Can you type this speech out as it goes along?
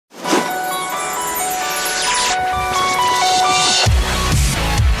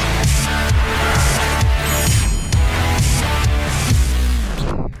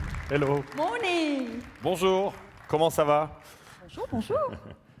Hello. Morning. Bonjour. Comment ça va? Bonjour, bonjour.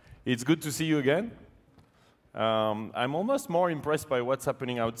 It's good to see you again. I'm almost more impressed by what's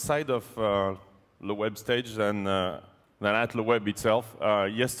happening outside of LeWeb stage than at LeWeb itself.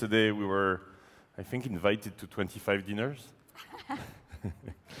 Yesterday we were, I think, invited to 25 dinners.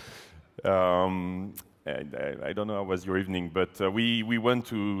 I don't know how was your evening, but we went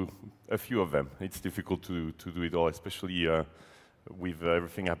to a few of them. It's difficult to do it all, especially with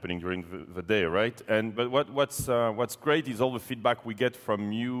everything happening during the day, right? But what's great is all the feedback we get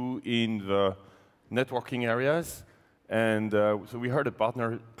from you in the networking areas. And so we heard a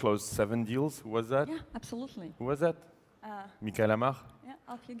partner close 7 deals. Who was that? Yeah, absolutely. Who was that? Michael Amar? Yeah,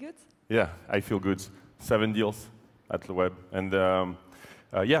 I feel good. Yeah, I feel good. 7 deals at LeWeb. And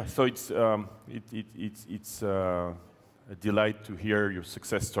yeah, so it's a delight to hear your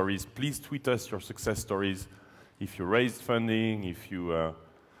success stories. Please tweet us your success stories. If you raised funding, if you...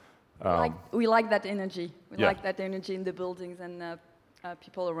 we like that energy. We yeah. like that energy in the buildings and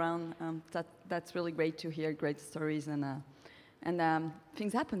people around. That's really great to hear great stories and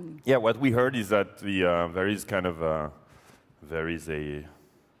things happening. Yeah, what we heard is that there is kind of a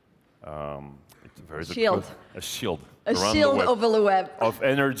shield. A shield. A shield over LeWeb. Of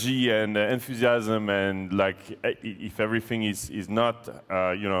energy and enthusiasm, and like if everything is not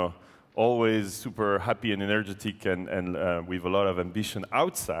you know, always super happy and energetic and with a lot of ambition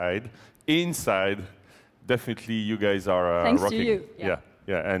outside, inside, definitely you guys are Thanks rocking. to you. Yeah,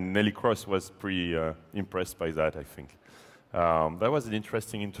 yeah, and Nelly Cross was pretty impressed by that, I think. That was an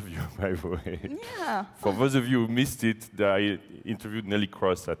interesting interview, by the way. Yeah. For those of you who missed it, I interviewed Nelly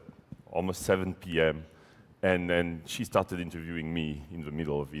Cross at almost 7 p.m. And then she started interviewing me in the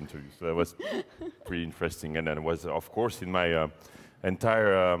middle of the interview. So that was pretty interesting. And then it was, of course, in my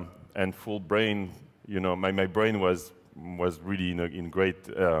entire and full brain, you know, my brain was really in great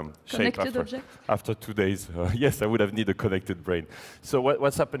shape after 2 days. Yes, I would have needed a connected brain. So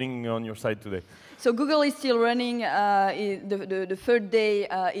what's happening on your side today? So Google is still running the third day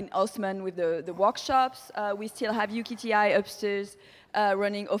in Osman with the workshops. We still have UKTI upstairs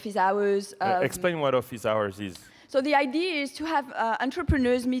running office hours. Explain what office hours is. So the idea is to have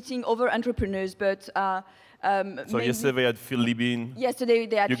entrepreneurs meeting other entrepreneurs, but so yesterday they had Phil Libin. Yesterday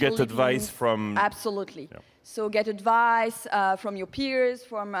they had You Phil get Libin. advice from... Absolutely. Yeah. So get advice from your peers,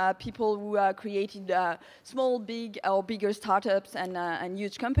 from people who created small, big, or bigger startups and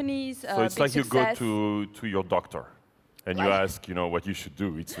huge companies. So it's like success. You go to your doctor and you ask, you know, what you should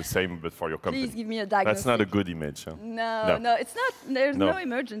do. It's the same, but for your company. Please give me a diagnosis. That's not a good image. Huh? No, it's not. There's no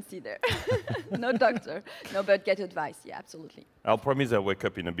emergency there. No doctor. No, but get advice. Yeah, absolutely. I'll promise I'll wake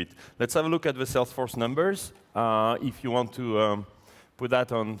up in a bit. Let's have a look at the Salesforce numbers. If you want to put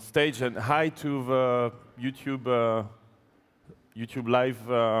that on stage. And hi to the YouTube Live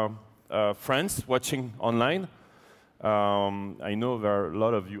friends watching online. I know there are a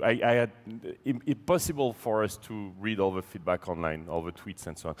lot of you. I had impossible for us to read all the feedback online, all the tweets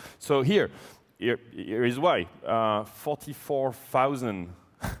and so on. So here is why. 44,000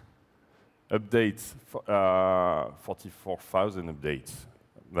 updates. 44,000 updates.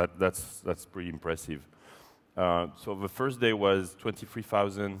 That's pretty impressive. So the first day was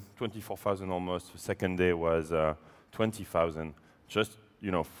 23,000, 24,000 almost. The second day was 20,000. Just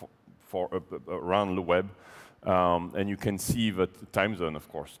for around LeWeb. And you can see the time zone, of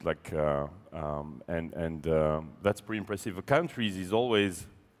course, like, that's pretty impressive. The countries is always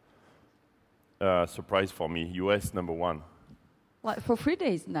a surprise for me. US #1. Like for 3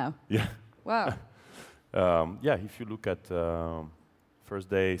 days now? Yeah. Wow. Yeah, if you look at first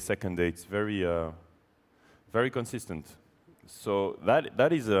day, second day, it's very consistent. So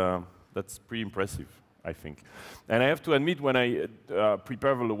that's pretty impressive, I think. And I have to admit, when I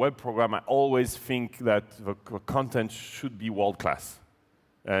prepare the web program, I always think that the content should be world-class.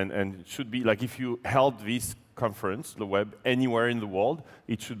 And should be, like, if you held this conference, the web, anywhere in the world,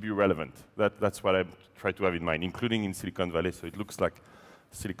 it should be relevant. That's what I try to have in mind, including in Silicon Valley, so it looks like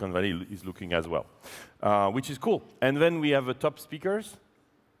Silicon Valley is looking as well, which is cool. And then we have the top speakers.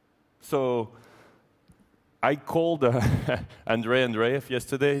 So I called Andrei Andreev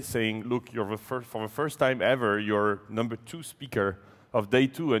yesterday saying, look, you're for the first time ever, you're #2 speaker of day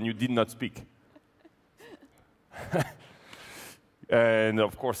 2 and you did not speak. And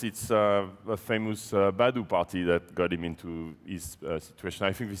of course, it's a famous Badu party that got him into his situation.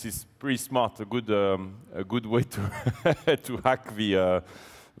 I think this is pretty smart, a good way to, to hack the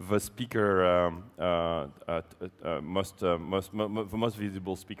speaker, the most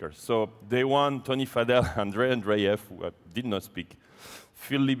visible speakers. So day 1, Tony Fadell, Andrei Andreev, who did not speak,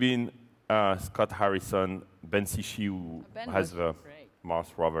 Phil Libin, Scott Harrison, Ben Sishi, who has the Mars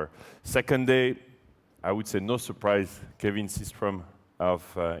rover. Second day, I would say no surprise, Kevin Systrom of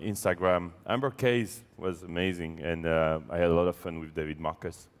Instagram. Amber Case was amazing, and I had a lot of fun with David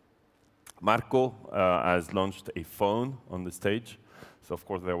Marcus. Marco has launched a phone on the stage, so of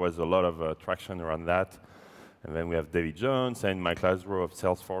course there was a lot of traction around that. And then we have David Jones and Mike Lazaro of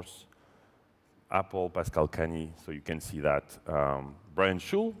Salesforce, Apple, Pascal Cagni, so you can see that. Brian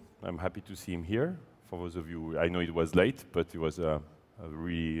Schull, I'm happy to see him here. For those of you, I know it was late, but it was a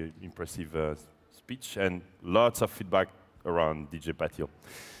really impressive speech and lots of feedback around DJ Patil.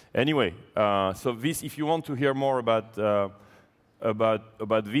 Anyway, so this, if you want to hear more about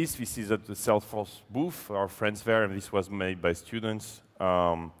this is at the Salesforce booth, our friends there, and this was made by students.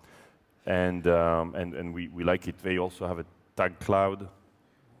 And we like it. They also have a tag cloud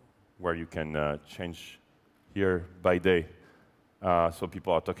where you can change here by day. So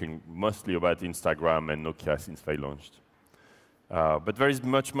people are talking mostly about Instagram and Nokia since they launched. But there is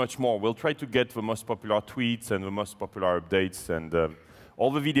much, much more. We'll try to get the most popular tweets and the most popular updates. And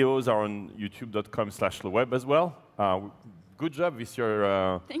all the videos are on youtube.com/LeWeb as well. Good job this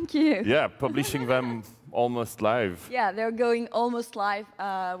year. Thank you. Yeah, publishing them almost live. Yeah, they're going almost live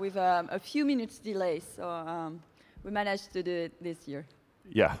with a few minutes delay. So we managed to do it this year.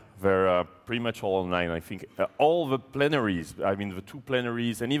 Yeah, they're pretty much all online. I think all the plenaries, I mean the 2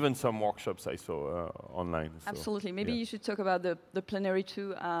 plenaries, and even some workshops I saw online. So, absolutely. Maybe you should talk about the plenary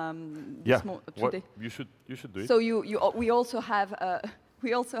too. Yeah, today. You should do it. So we also have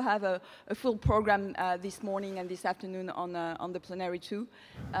a full program this morning and this afternoon on the plenary too.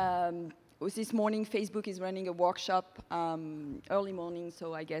 This morning, Facebook is running a workshop early morning,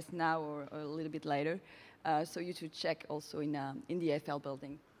 so I guess now or a little bit later. So you should check also in the FL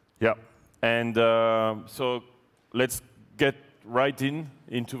building. Yeah, and so let's get right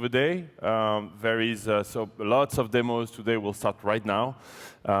into the day. There is so lots of demos today. We'll start right now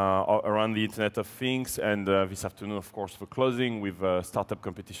around the Internet of Things, and this afternoon, of course, the closing with startup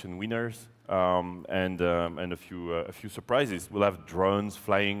competition winners and a few surprises. We'll have drones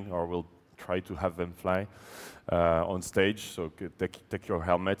flying, or we'll try to have them fly on stage, so take your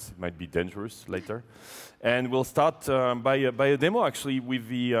helmets. It might be dangerous later. And we'll start by a demo, actually, with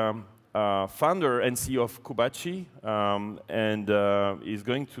the founder and CEO of Kubachi, and he's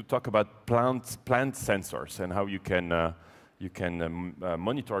going to talk about plant sensors and how you can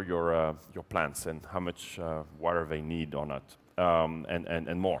monitor your plants and how much water they need or not,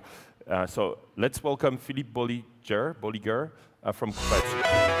 and more. So let's welcome Philippe Bolliger from Kubachi.